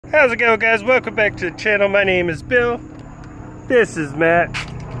How's it going, guys? Welcome back to the channel. My name is Bill. This is Matt.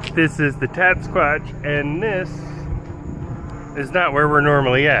 This is the Tat Squatch, and this is not where we're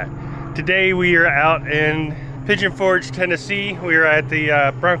normally at. Today we are out in Pigeon Forge, Tennessee. We are at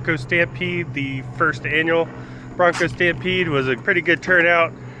the Bronco Stampede. The first annual Bronco Stampede was a pretty good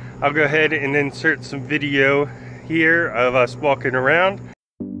turnout. I'll go ahead and insert some video here of us walking around.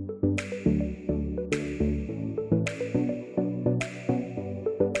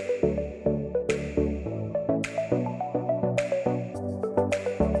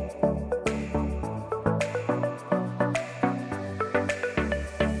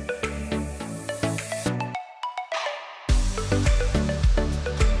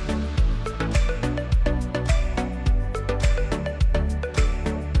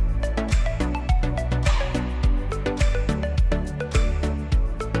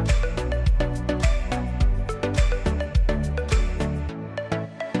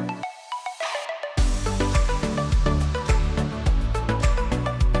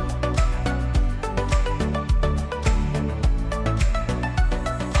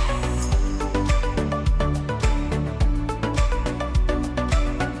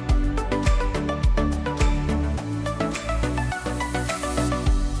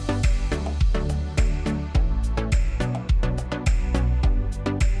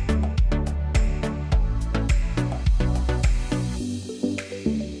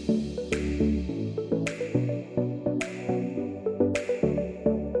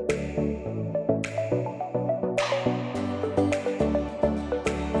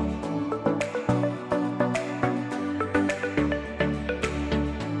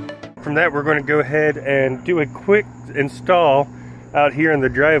 From that, we're going to go ahead and do a quick install out here in the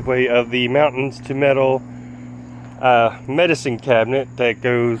driveway of the Mountains to Metal medicine cabinet that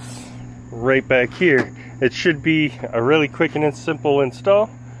goes right back here. It should be a really quick and simple install.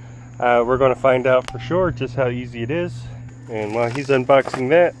 We're going to find out for sure just how easy it is. And while he's unboxing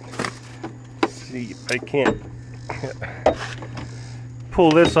that, let's see if I can't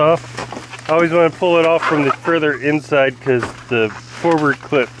pull this off. I always want to pull it off from the further inside because the forward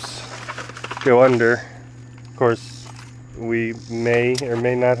clips go under. Of course, we may or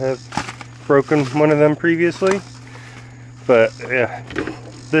may not have broken one of them previously, but yeah,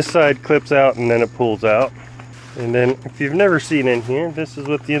 this side clips out and then it pulls out. And then if you've never seen in here, this is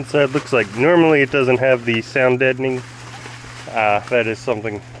what the inside looks like. Normally it doesn't have the sound deadening. That is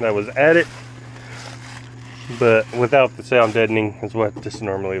something that was added, but without the sound deadening is what this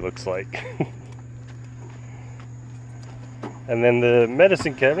normally looks like. And then the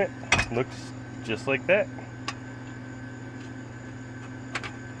medicine cabinet looks just like that.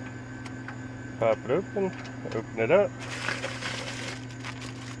 Pop it open it up.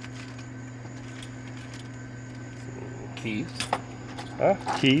 Keys.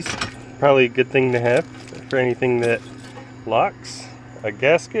 Keys. Probably a good thing to have for anything that locks. A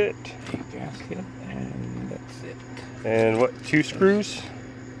gasket. A gasket, and that's it. And what, 2 screws?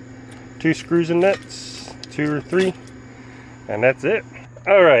 2 screws and nuts. 2 or 3. And that's it.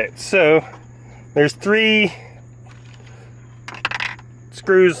 Alright, so there's 3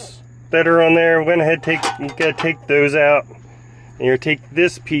 screws that are on there. Went ahead, you gotta take those out. And you're gonna take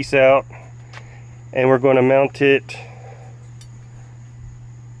this piece out, and we're going to mount it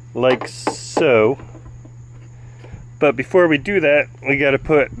like so. But before we do that, we gotta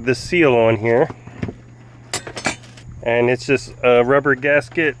put the seal on here. And it's just a rubber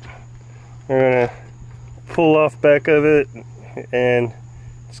gasket. We're gonna pull off back of it and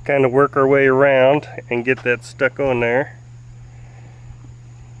just kind of work our way around and get that stuck on there.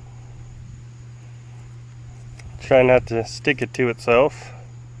 Try not to stick it to itself.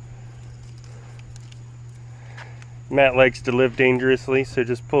 Matt likes to live dangerously, so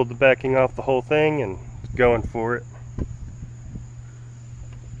just pulled the backing off the whole thing and going for it.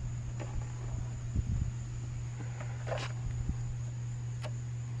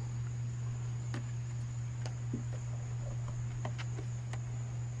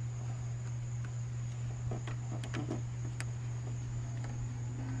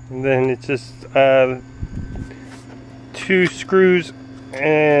 And then it's just 2 screws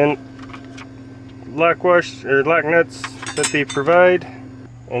and lock nuts that they provide.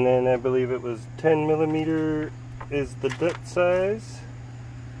 And then I believe it was 10mm is the nut size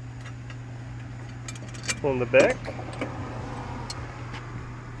on the back.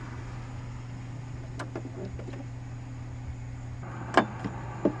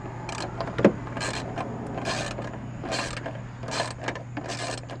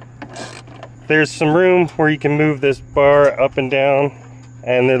 There's some room where you can move this bar up and down,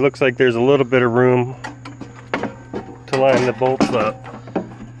 and it looks like there's a little bit of room to line the bolts up.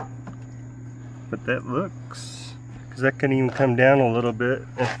 but that looks, because that can even come down a little bit.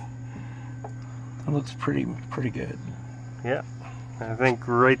 It looks pretty good. Yeah, I think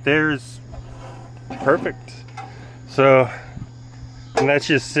right there is perfect. So, and that's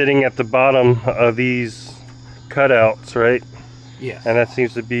just sitting at the bottom of these cutouts, right? Yes. And that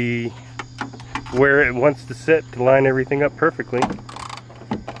seems to be where it wants to sit to line everything up perfectly.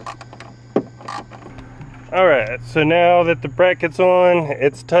 Alright, so now that the bracket's on,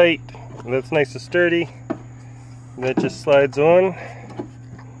 it's tight, that's nice and sturdy. That just slides on.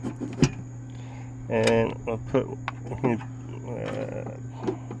 And I'll put,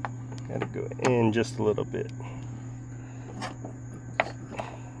 gotta go in just a little bit.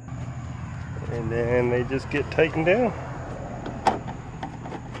 And then they just get tightened down.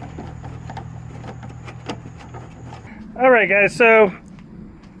 Alright guys, so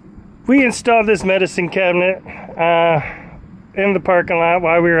we installed this medicine cabinet in the parking lot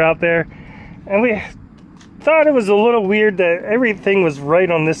while we were out there, and we thought it was a little weird that everything was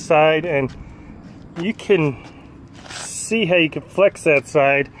right on this side, and you can see how you can flex that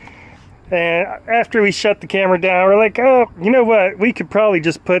side. And after we shut the camera down, we're like, oh, you know what, we could probably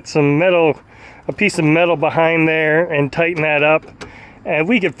just put some metal, a piece of metal behind there and tighten that up, and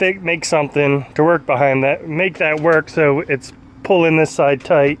we could make something to work behind that, make that work so it's pulling this side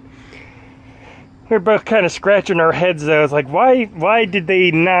tight. We're both kind of scratching our heads though. It's like, why did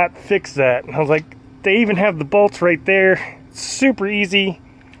they not fix that? And I was like, they even have the bolts right there. It's super easy.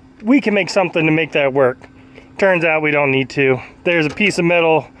 We can make something to make that work. Turns out we don't need to. There's a piece of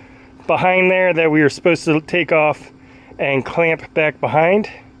metal behind there that we were supposed to take off and clamp back behind.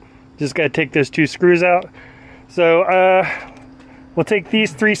 Just got to take those 2 screws out. So we'll take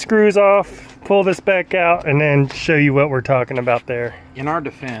these 3 screws off, pull this back out, and then show you what we're talking about there. In our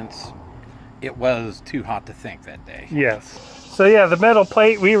defense, it was too hot to think that day. Yes. So yeah, the metal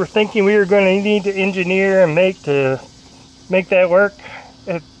plate we were thinking we were going to need to engineer and make to make that work.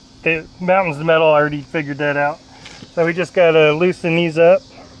 The Mountains of Metal already figured that out. So we just got to loosen these up.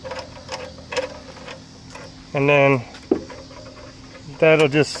 And then that'll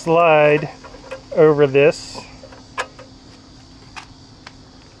just slide over this.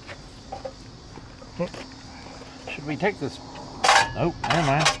 Should we take this? Oh, never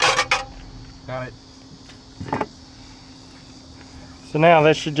mind. Got it. So now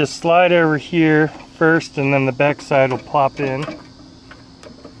that should just slide over here first, and then the back side will plop in.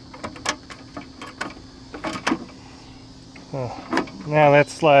 So now that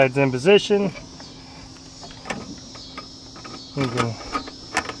slides in position. We can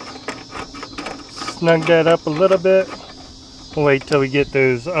snug that up a little bit. We'll wait till we get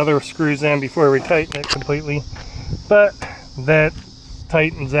those other screws in before we tighten it completely. But that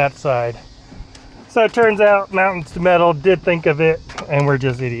tightens that side. So it turns out Mountains to Metal did think of it, and we're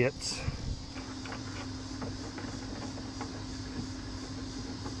just idiots.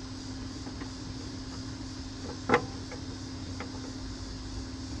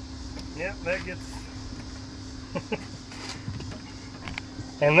 Yep, that gets...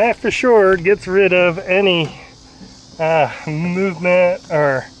 and that for sure gets rid of any movement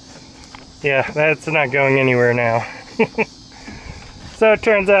or... yeah, that's not going anywhere now. So it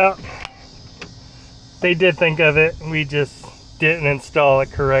turns out they did think of it, we just didn't install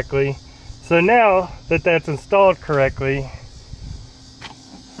it correctly. So now that that's installed correctly,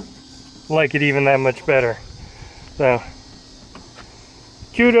 I like it even that much better. So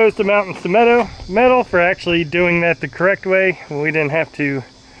kudos to Mountains to Metal for actually doing that the correct way. We didn't have to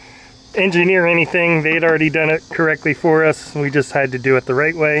engineer anything. They'd already done it correctly for us. We just had to do it the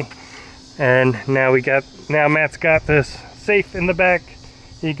right way. And now Matt's got this safe in the back.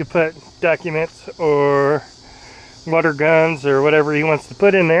 He could put documents or water guns or whatever he wants to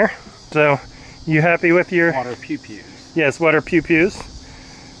put in there. So, you happy with your... water pew-pews. Yes, water pew-pews.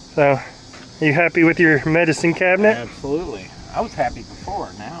 So, are you happy with your medicine cabinet? Absolutely. I was happy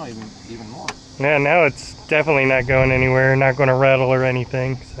before, now even more. Yeah, now it's definitely not going anywhere, not going to rattle or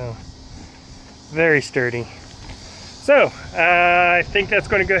anything. So, very sturdy. So, I think that's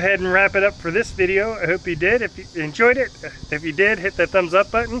going to go ahead and wrap it up for this video. I hope you did. If you enjoyed it, if you did, hit that thumbs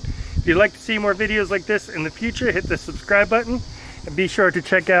up button. If you'd like to see more videos like this in the future, hit the subscribe button. And be sure to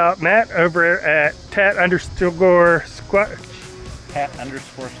check out Matt over at tat_squatch.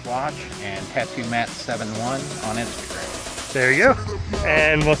 tat_squatch and tattoomat71 on Instagram. There you go.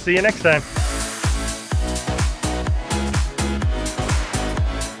 And we'll see you next time.